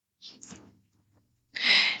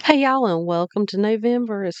Hey y'all, and welcome to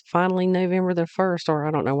November. It's finally November the 1st, or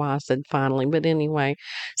I don't know why I said finally, but anyway.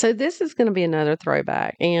 So, this is going to be another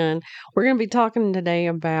throwback, and we're going to be talking today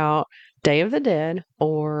about Day of the Dead,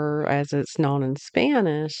 or as it's known in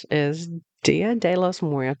Spanish, is Dia de los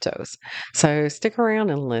Muertos. So, stick around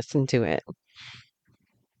and listen to it.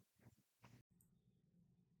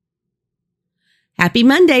 Happy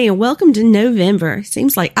Monday and welcome to November.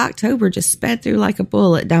 Seems like October just sped through like a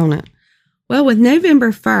bullet, don't it? Well, with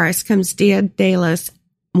November 1st comes Dia de los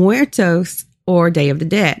Muertos, or Day of the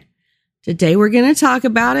Dead. Today we're going to talk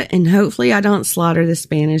about it, and hopefully I don't slaughter the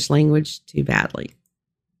Spanish language too badly.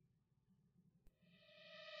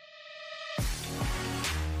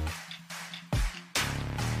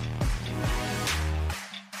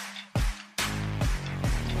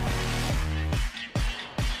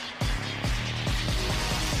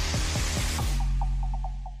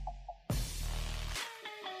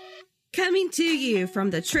 Coming to you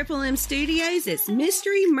from the Triple M Studios, it's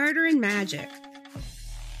Mystery, Murder, and Magic.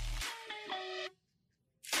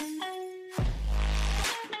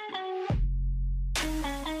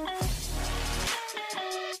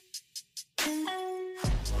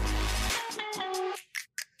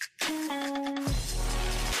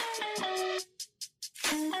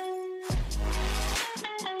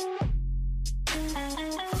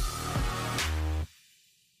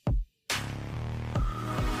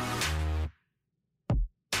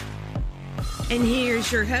 And here's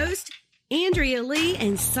your host, Andrea Lee,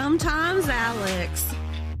 and sometimes Alex.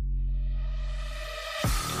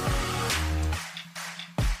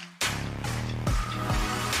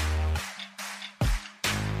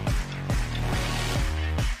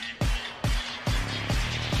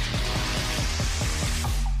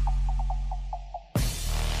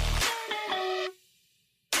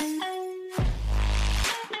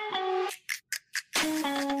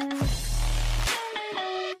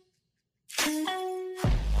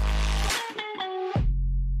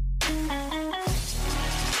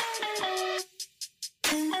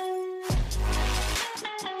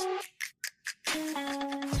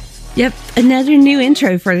 Yep, another new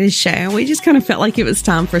intro for this show. We just kind of felt like it was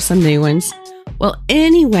time for some new ones. Well,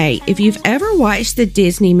 anyway, if you've ever watched the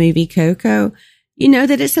Disney movie Coco, you know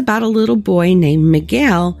that it's about a little boy named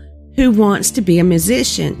Miguel who wants to be a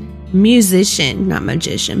musician. Not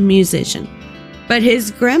magician, musician. But his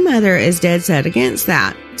grandmother is dead set against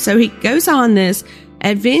that. So he goes on this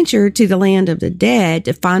adventure to the land of the dead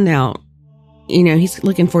to find out, he's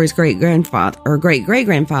looking for his great-grandfather or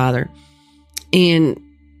great-great-grandfather. And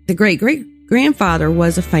the great-great-grandfather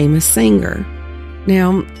was a famous singer.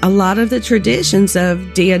 Now, a lot of the traditions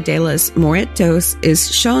of Dia de los Muertos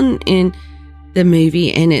is shown in the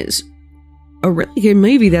movie, and it's a really good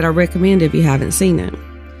movie that I recommend if you haven't seen it.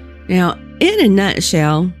 Now, in a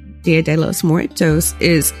nutshell, Dia de los Muertos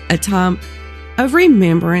is a time of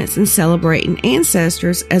remembrance and celebrating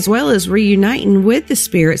ancestors, as well as reuniting with the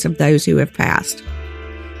spirits of those who have passed.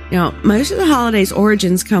 Now, most of the holiday's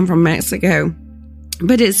origins come from Mexico,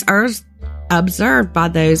 but it's observed by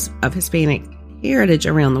those of Hispanic heritage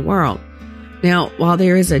around the world. Now, while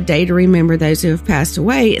there is a day to remember those who have passed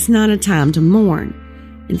away, it's not a time to mourn.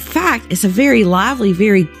 In fact, it's a very lively,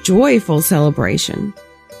 very joyful celebration.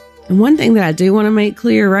 And one thing that I do want to make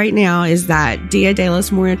clear right now is that Dia de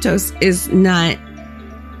los Muertos is not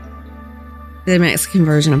the Mexican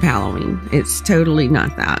version of Halloween. It's totally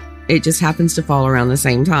not that. It just happens to fall around the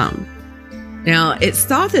same time. Now, it's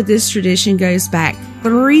thought that this tradition goes back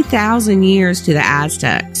 3,000 years to the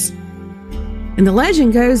Aztecs. And the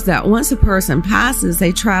legend goes that once a person passes,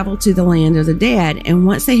 they travel to the land of the dead. And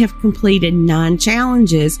once they have completed 9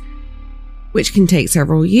 challenges, which can take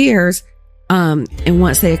several years, and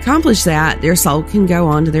once they accomplish that, their soul can go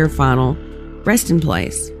on to their final resting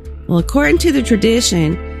place. Well, according to the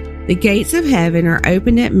tradition, the gates of heaven are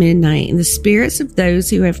opened at midnight, and the spirits of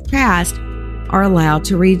those who have passed are allowed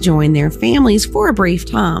to rejoin their families for a brief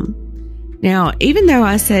time. Now, even though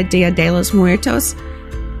I said Dia de los Muertos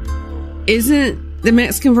isn't the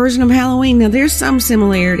Mexican version of Halloween, now there's some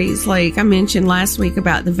similarities, like I mentioned last week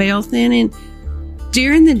about the veil thinning.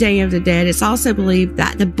 During the Day of the Dead, it's also believed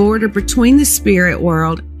that the border between the spirit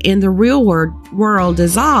world and the real world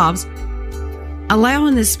dissolves,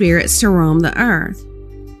 allowing the spirits to roam the earth.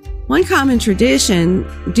 One common tradition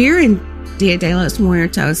during Dia de los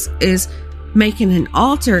Muertos is making an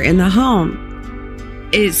altar in the home.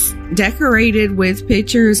 It's decorated with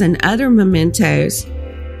pictures and other mementos,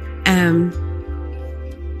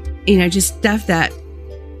 just stuff that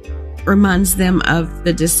reminds them of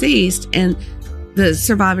the deceased. And the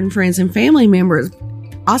surviving friends and family members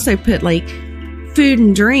also put like food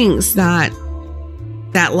and drinks that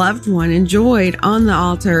that loved one enjoyed on the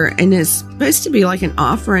altar, and it's supposed to be like an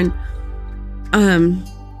offering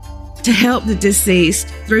to help the deceased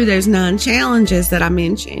through those 9 challenges that I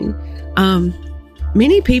mentioned.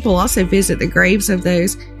 Many people also visit the graves of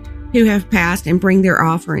those who have passed and bring their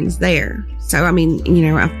offerings there. So, I mean, you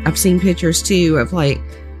know, I've seen pictures too of like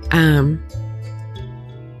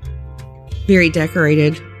very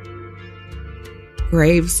decorated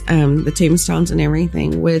graves, the tombstones and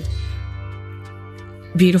everything, with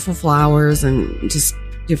beautiful flowers and just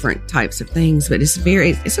different types of things. But it's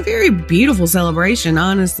a very beautiful celebration,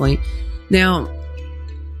 honestly. Now,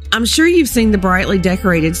 I'm sure you've seen the brightly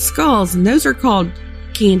decorated skulls, and those are called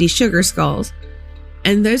candy sugar skulls.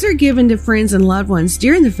 And those are given to friends and loved ones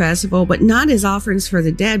during the festival, but not as offerings for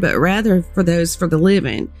the dead, but rather for those for the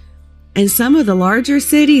living. In some of the larger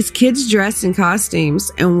cities, kids dress in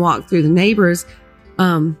costumes and walk through the neighbors,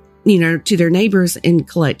 to their neighbors and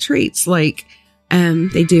collect treats like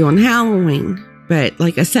they do on Halloween. But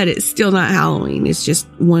like I said, it's still not Halloween. It's just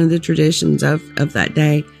one of the traditions of that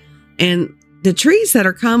day. And the treats that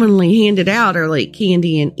are commonly handed out are like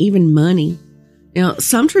candy and even money. Now,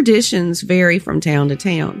 some traditions vary from town to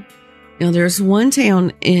town. Now, there's one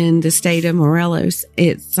town in the state of Morelos.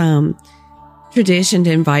 It's tradition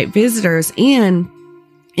to invite visitors in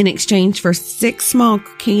exchange for 6 small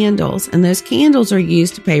candles. And those candles are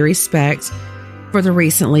used to pay respects for the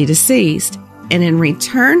recently deceased. And in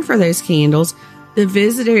return for those candles, the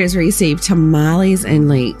visitors receive tamales and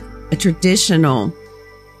like a traditional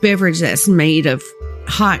beverage that's made of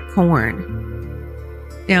hot corn.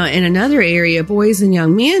 Now, in another area, boys and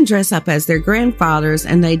young men dress up as their grandfathers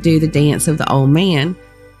and they do the dance of the old man.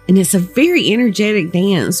 And it's a very energetic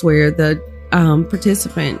dance where the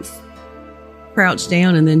participants crouch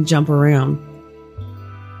down and then jump around.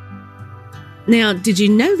 Now, did you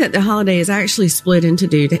know that the holiday is actually split into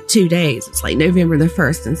 2 days? It's like November the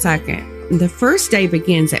 1st and 2nd. The first day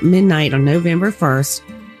begins at midnight on November 1st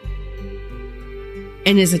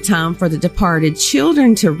and is a time for the departed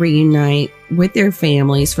children to reunite with their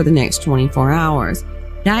families for the next 24 hours.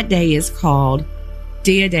 That day is called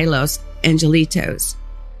Dia de los Angelitos.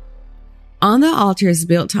 On the altar is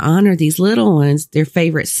built to honor these little ones. Their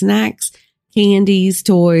favorite snacks, candies,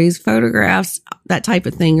 toys, photographs, that type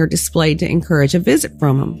of thing are displayed to encourage a visit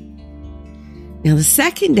from them. Now, the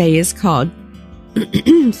second day is called,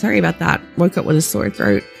 sorry about that, woke up with a sore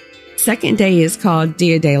throat. Second day is called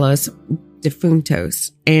Dia de los Difuntos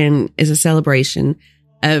and is a celebration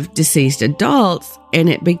of deceased adults, and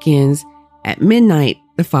it begins at midnight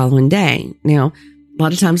the following day. Now, a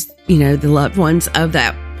lot of times, the loved ones of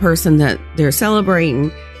that person that they're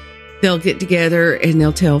celebrating, they'll get together and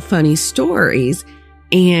they'll tell funny stories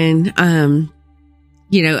and,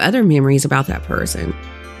 other memories about that person.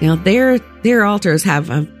 Now, their altars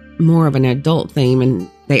have more of an adult theme, and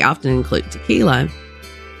they often include tequila.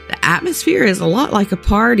 The atmosphere is a lot like a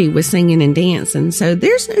party with singing and dancing, so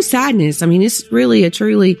there's no sadness. I mean, it's really a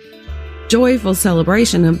truly joyful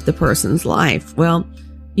celebration of the person's life. Well,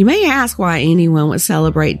 you may ask why anyone would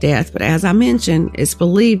celebrate death, but as I mentioned, it's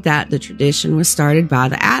believed that the tradition was started by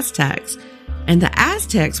the Aztecs, and the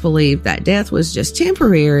Aztecs believed that death was just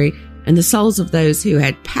temporary and the souls of those who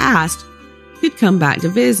had passed could come back to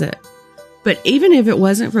visit. But even if it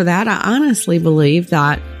wasn't for that, I honestly believe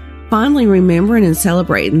that fondly remembering and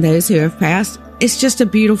celebrating those who have passed, it's just a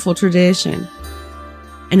beautiful tradition.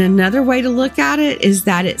 And another way to look at it is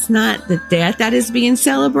that it's not the death that is being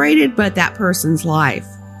celebrated, but that person's life.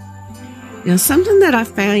 Now, something that I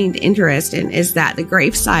find interesting is that the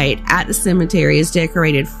gravesite at the cemetery is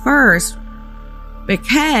decorated first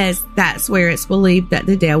because that's where it's believed that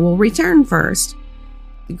the dead will return first.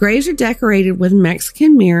 The graves are decorated with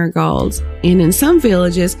Mexican marigolds, and in some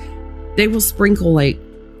villages, they will sprinkle like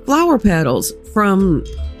flower petals from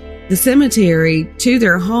the cemetery to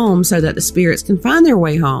their home so that the spirits can find their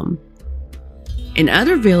way home. In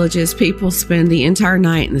other villages, people spend the entire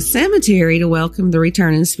night in the cemetery to welcome the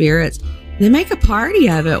returning spirits. They make a party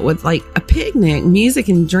of it with like a picnic, music,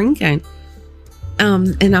 and drinking.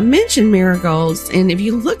 And I mentioned marigolds, and if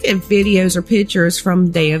you look at videos or pictures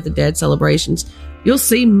from Day of the Dead celebrations, you'll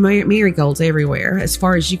see marigolds everywhere. As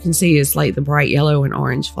far as you can see, it's like the bright yellow and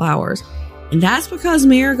orange flowers. And that's because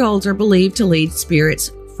marigolds are believed to lead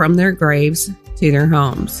spirits from their graves to their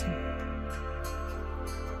homes.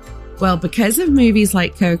 Well, because of movies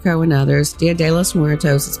like Coco and others, Dia de los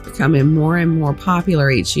Muertos is becoming more and more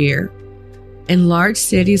popular each year. In large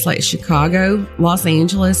cities like Chicago, Los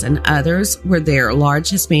Angeles, and others where there are large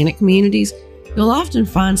Hispanic communities, you'll often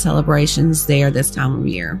find celebrations there this time of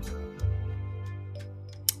year.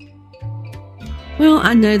 Well,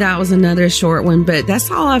 I know that was another short one, but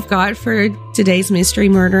that's all I've got for today's Mystery,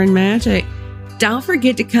 Murder, and Magic. Don't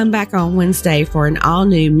forget to come back on Wednesday for an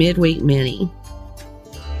all-new midweek mini.